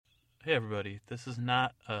Hey everybody, this is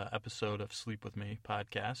not an episode of Sleep With Me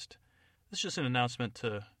podcast. This is just an announcement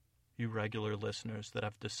to you regular listeners that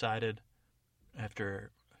I've decided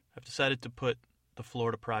to put the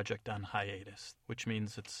Florida project on hiatus, which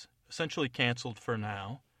means it's essentially canceled for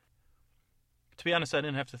now. To be honest, I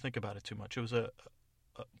didn't have to think about it too much. It was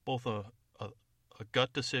both a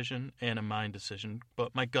gut decision and a mind decision,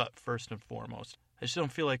 but my gut first and foremost. I just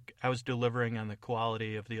don't feel like I was delivering on the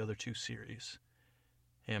quality of the other two series.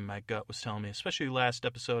 And my gut was telling me, especially last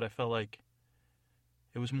episode, I felt like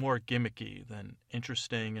it was more gimmicky than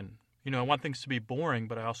interesting. And, I want things to be boring,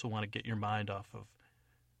 but I also want to get your mind off of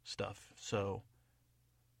stuff. So,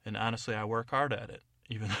 and honestly, I work hard at it,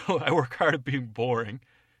 even though I work hard at being boring,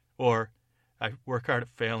 or I work hard at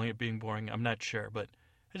failing at being boring. I'm not sure, but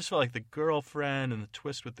I just felt like the girlfriend and the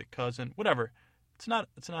twist with the cousin, whatever. I'm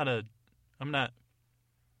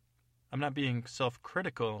not being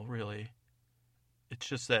self-critical, really. It's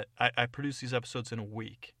just that I produce these episodes in a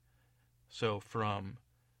week. So from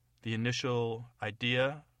the initial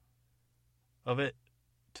idea of it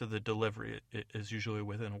to the delivery, it is usually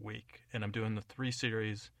within a week. And I'm doing the 3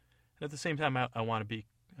 series. And at the same time, I want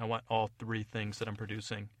all 3 things that I'm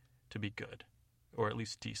producing to be good, or at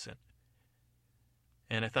least decent.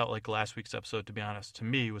 And I felt like last week's episode, to be honest, to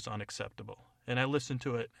me was unacceptable. And I listened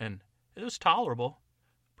to it, and it was tolerable.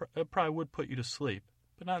 It probably would put you to sleep,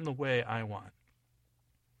 but not in the way I want.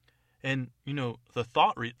 And, the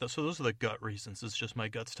so those are the gut reasons. It's just my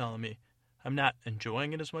gut's telling me I'm not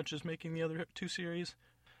enjoying it as much as making the other 2 series.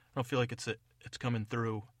 I don't feel like it's coming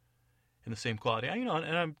through in the same quality. And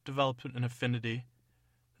I've developed an affinity.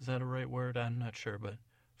 Is that a right word? I'm not sure, but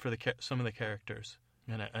for some of the characters.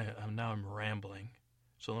 And I'm rambling.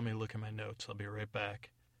 So let me look at my notes. I'll be right back.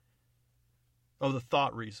 Oh, the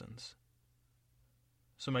thought reasons.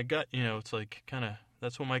 So my gut, it's like kind of,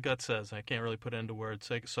 that's what my gut says. I can't really put it into words.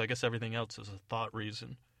 So I guess everything else is a thought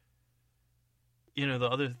reason.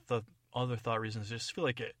 The other thought reasons, I just feel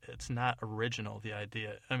like it's not original, the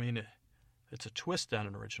idea. I mean, it's a twist on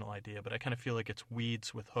an original idea, but I kind of feel like it's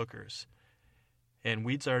Weeds with hookers. And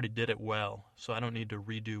Weeds already did it well, so I don't need to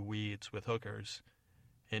redo Weeds with hookers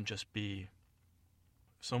and just be...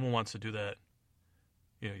 If someone wants to do that,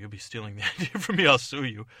 you'll be stealing the idea from me, I'll sue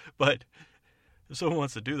you. But if someone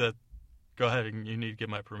wants to do that, go ahead, and you need to get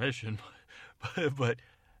my permission. but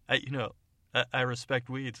I respect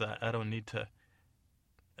Weeds. I don't need to.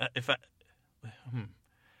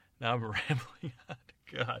 Now I'm rambling on.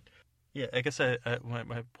 God. Yeah, I guess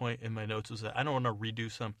my point in my notes was that I don't want to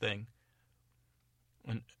redo something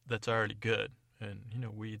that's already good. And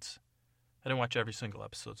Weeds. I didn't watch every single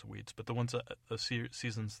episode of Weeds, but the ones the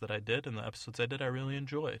seasons that I did and the episodes I did, I really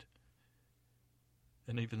enjoyed.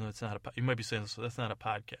 And even though it's not you might be saying that's not a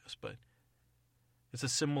podcast, but it's a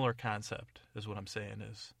similar concept, is what I'm saying,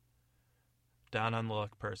 is down on the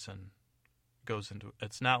luck person goes into...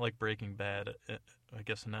 It's not like Breaking Bad. I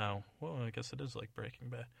guess now... Well, I guess it is like Breaking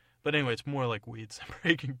Bad. But anyway, it's more like Weeds than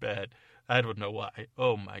Breaking Bad. I don't know why.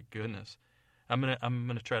 Oh, my goodness. I'm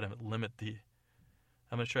gonna try to limit the...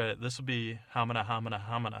 This will be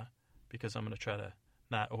hamana, because I'm gonna try to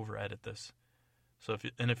not over-edit this. So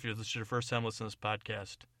this is your first time listening to this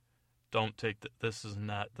podcast, don't take this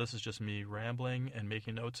is just me rambling and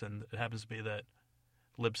making notes, and it happens to be that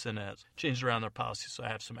Libsyn has changed around their policy, so I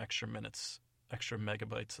have some extra minutes, extra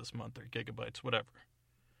megabytes this month, or gigabytes, whatever.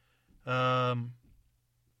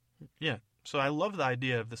 Yeah, so I love the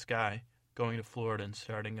idea of this guy going to Florida and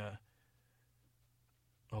starting a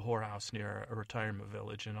whorehouse near a retirement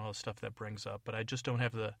village and all the stuff that brings up, but I just don't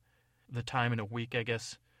have the time in a week, I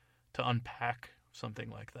guess, to unpack something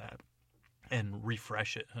like that and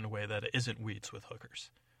refresh it in a way that it isn't Weeds with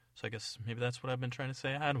hookers. So I guess maybe that's what I've been trying to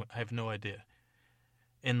say. I have no idea.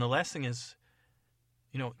 And the last thing is,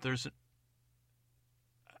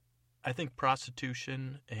 I think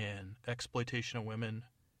prostitution and exploitation of women,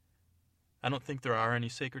 I don't think there are any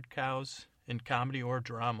sacred cows in comedy or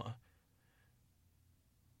drama.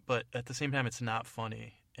 But at the same time, it's not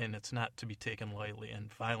funny, and it's not to be taken lightly.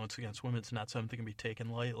 And violence against women is not something that can be taken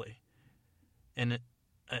lightly. And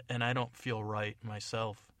I don't feel right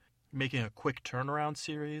myself making a quick turnaround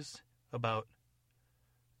series about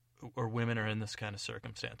or women are in this kind of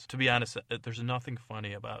circumstance. To be honest, there's nothing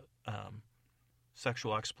funny about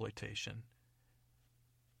sexual exploitation.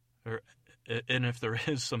 And if there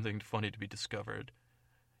is something funny to be discovered,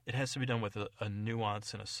 it has to be done with a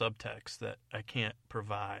nuance and a subtext that I can't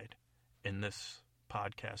provide in this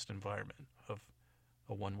podcast environment of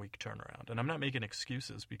a 1-week turnaround. And I'm not making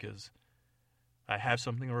excuses because I have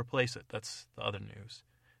something to replace it. That's the other news.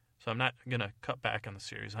 So I'm not going to cut back on the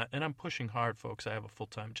series. And I'm pushing hard, folks. I have a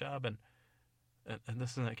full-time job, and and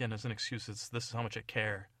this is, again, is an excuse. This is how much I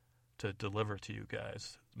care to deliver to you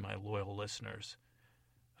guys, my loyal listeners.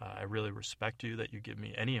 I really respect you that you give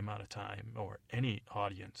me any amount of time or any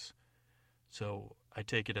audience. So I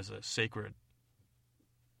take it as this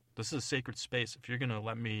is a sacred space. If you're going to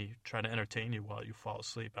let me try to entertain you while you fall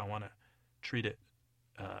asleep, I want to treat it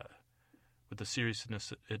with the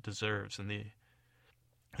seriousness it deserves and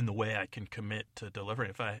the way I can commit to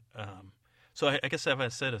delivering. So I guess if I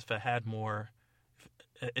said, if I had more,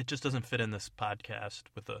 it just doesn't fit in this podcast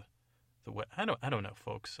with the way. I don't know,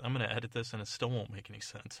 folks. I'm going to edit this and it still won't make any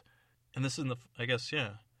sense. And this isn't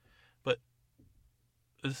but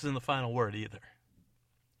this isn't the final word either.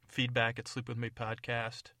 Feedback at Sleep With Me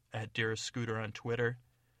Podcast, at Dearest Scooter on Twitter.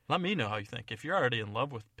 Let me know how you think. If you're already in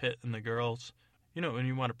love with Pitt and the girls, and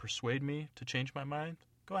you want to persuade me to change my mind,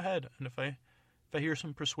 go ahead. And if I hear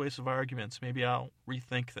some persuasive arguments, maybe I'll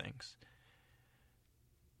rethink things.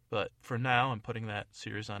 But for now, I'm putting that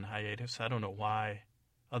series on hiatus. I don't know why,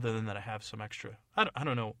 other than that I have some extra. I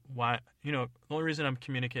don't know why. The only reason I'm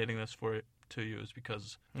communicating this to you is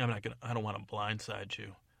because I don't want to blindside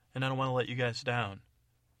you, and I don't want to let you guys down.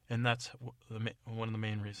 And that's one of the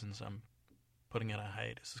main reasons I'm putting it on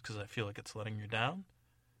hiatus, is because I feel like it's letting you down,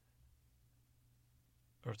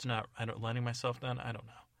 or it's not. Letting myself down. I don't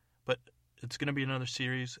know, but it's going to be another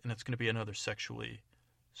series, and it's going to be another sexually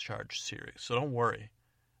charged series. So don't worry.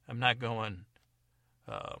 I'm not going.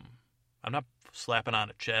 I'm not slapping on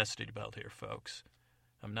a chastity belt here, folks.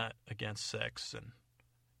 I'm not against sex and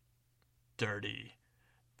dirty,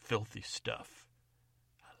 filthy stuff.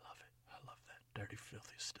 I love it. I love that dirty,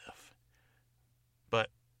 filthy stuff. But,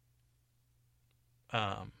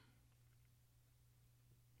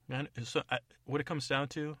 what it comes down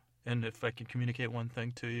to, and if I can communicate one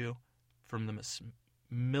thing to you from the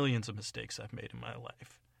millions of mistakes I've made in my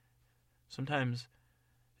life, sometimes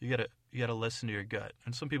you gotta listen to your gut.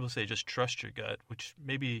 And some people say just trust your gut, which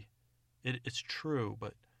maybe it's true,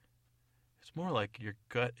 but it's more like your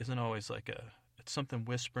gut isn't always it's something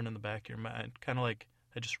whispering in the back of your mind. Kind of like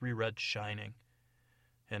I just reread Shining,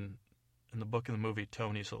 and in the book and the movie,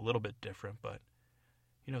 Tony's a little bit different, but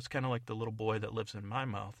it's kind of like the little boy that lives in my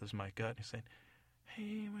mouth is my gut. He's saying,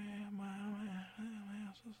 "Hey, Mom,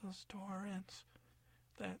 this is Torrance.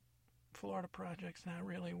 That Florida project's not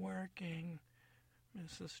really working,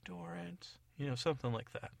 Mrs. Torrance." Something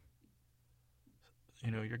like that.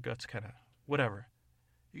 Your gut's kind of whatever.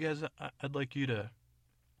 You guys, I'd like you to.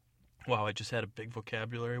 Wow, I just had a big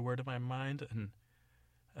vocabulary word in my mind, and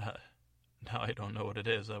now I don't know what it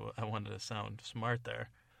is. I wanted to sound smart there.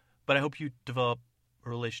 But I hope you develop a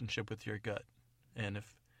relationship with your gut. And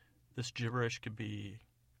if this gibberish could be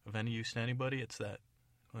of any use to anybody, it's that.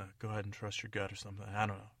 Go ahead and trust your gut or something. I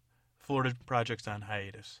don't know. Florida project's on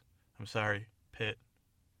hiatus. I'm sorry, Pitt.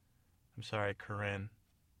 I'm sorry, Corinne.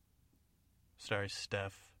 Sorry,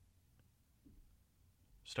 Steph.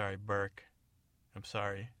 Sorry, Burke. I'm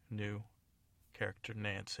sorry, new character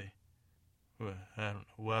Nancy. I don't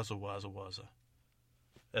know. Wazza.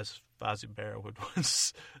 As Fozzie Bear would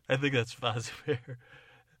once. I think that's Fozzie Bear.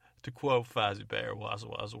 To quote Fozzie Bear,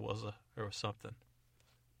 wazza, or something.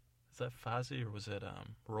 Is that Fozzie, or was it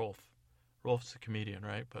Rolf? Rolf's a comedian,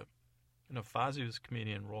 right? But, Fozzie was a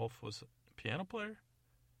comedian. Rolf was a piano player?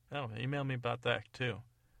 I don't know. Email me about that, too.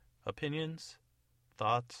 Opinions,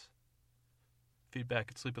 thoughts,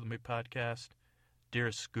 feedback at Sleep With Me Podcast.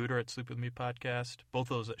 Dearest Scooter at Sleep With Me Podcast. Both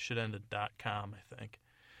those that should end at .com, I think.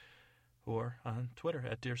 Or on Twitter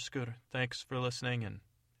at Dear Scooter. Thanks for listening, and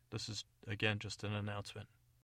this is, again, just an announcement.